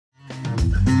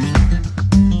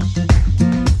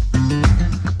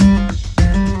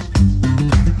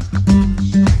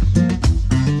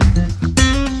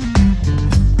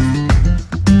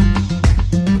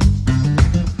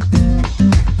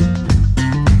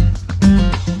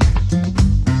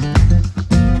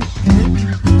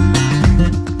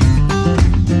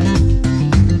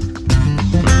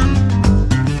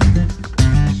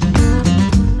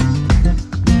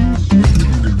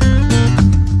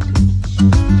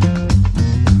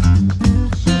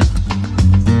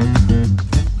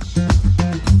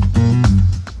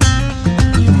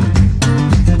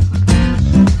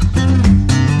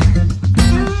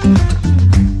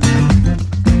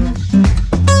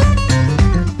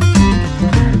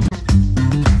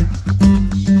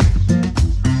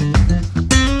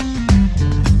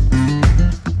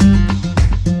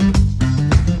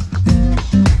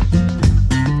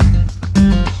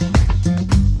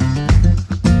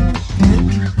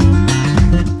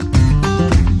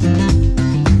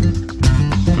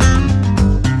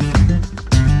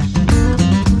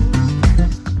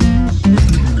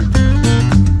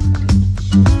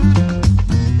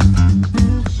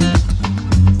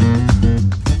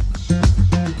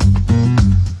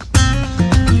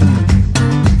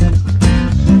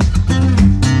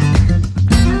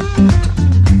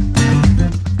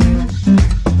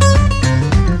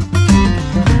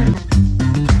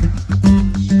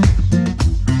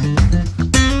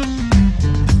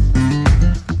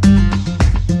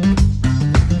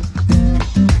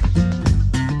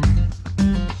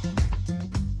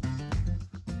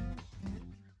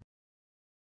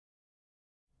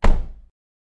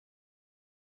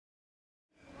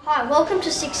Hi, welcome to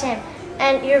 6M,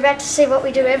 and you're about to see what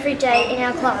we do every day in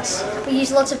our class. We use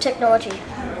lots of technology.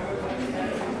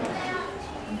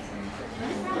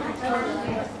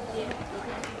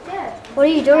 What are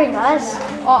you doing, guys?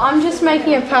 Oh, I'm just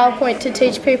making a PowerPoint to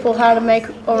teach people how to make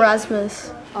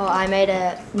Orasmus. Oh, I made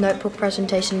a notebook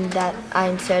presentation that I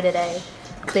inserted a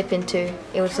clip into.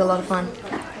 It was a lot of fun.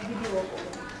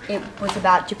 It was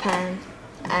about Japan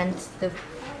and the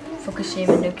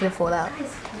Fukushima nuclear fallout.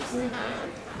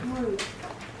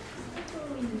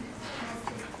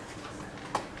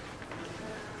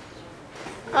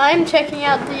 I'm checking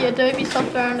out the Adobe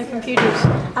software on the computers.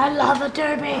 I love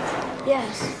Adobe.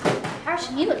 Yes.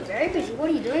 Harrison, you look very busy. What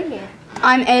are you doing here?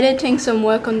 I'm editing some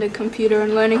work on the computer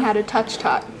and learning how to touch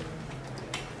type.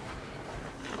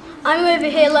 I'm over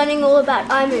here learning all about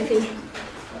iMovie.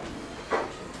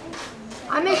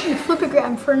 I'm making a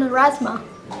flipogram for an Erasmus.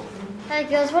 Hey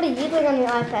girls, what are you doing on your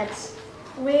iPads?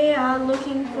 We are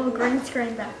looking for green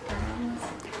screen backgrounds.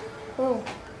 Cool.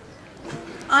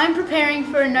 I'm preparing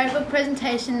for a notebook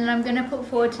presentation that I'm going to put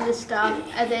forward to the staff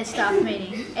at their staff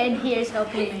meeting. Ed here is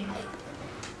helping me.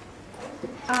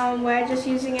 We're just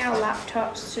using our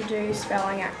laptops to do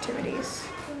spelling activities.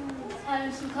 Hi,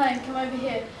 Mr. McLean, come over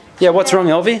here. Yeah, what's wrong,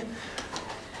 Elvie?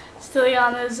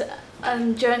 Stiliana's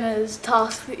and Jonah's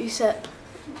task that you set.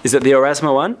 Is it the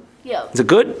Erasmus one? Yep. Is it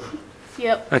good?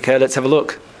 Yep. Okay, let's have a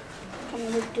look. I'm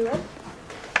going to do it.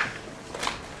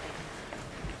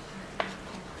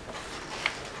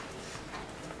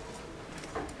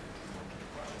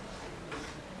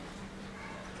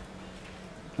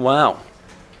 Wow.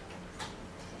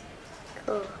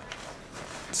 Cool.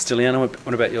 Stiliana,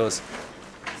 what about yours?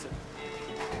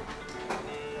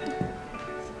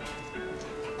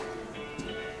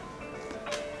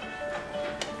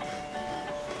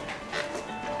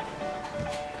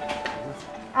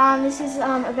 This is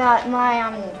about my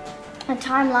a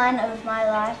timeline of my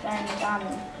life, and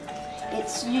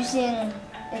it's using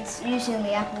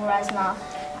the Apple Erasmus,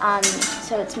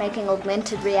 so it's making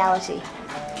augmented reality.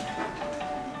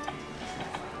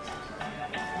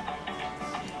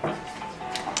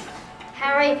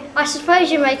 Harry, I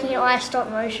suppose you're making an stop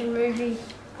motion movie.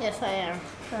 Yes, I am.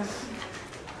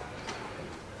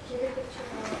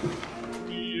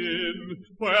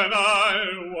 When I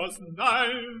was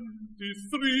 93.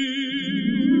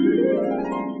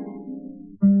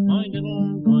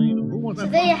 So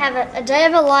there you have it, a day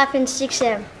of a life in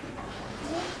 6M.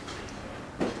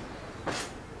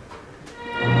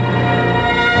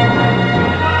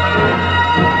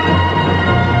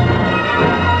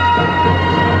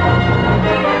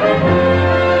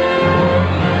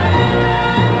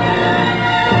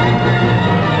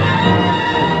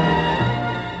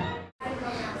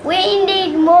 We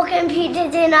need more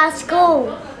computers in our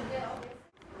school.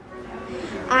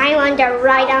 I want to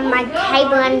write on my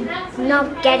table and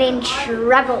not get in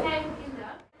trouble.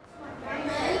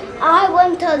 I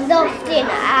want a loft in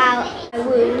our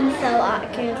room so I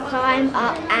can climb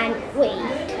up and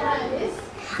read.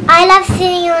 I love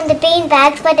sitting on the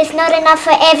beanbags, but it's not enough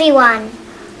for everyone.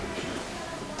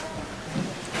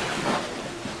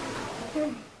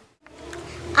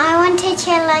 I want a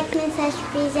chair like Miss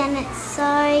Ashby's, and it's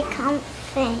so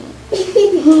comfy.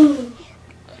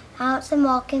 Out some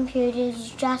more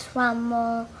computers, just one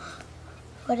more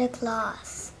for the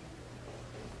class.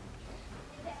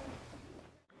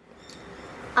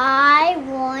 I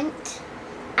want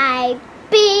a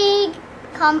big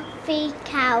comfy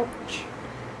couch.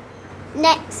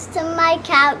 Next to my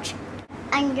couch,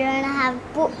 I'm going to have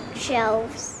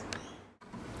bookshelves.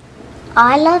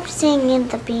 I love sitting in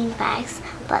the beanbags,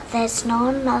 but there's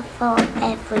not enough for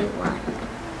everyone.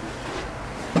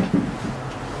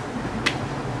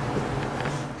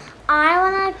 I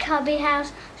want a cubby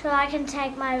house so I can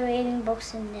take my reading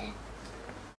books in there.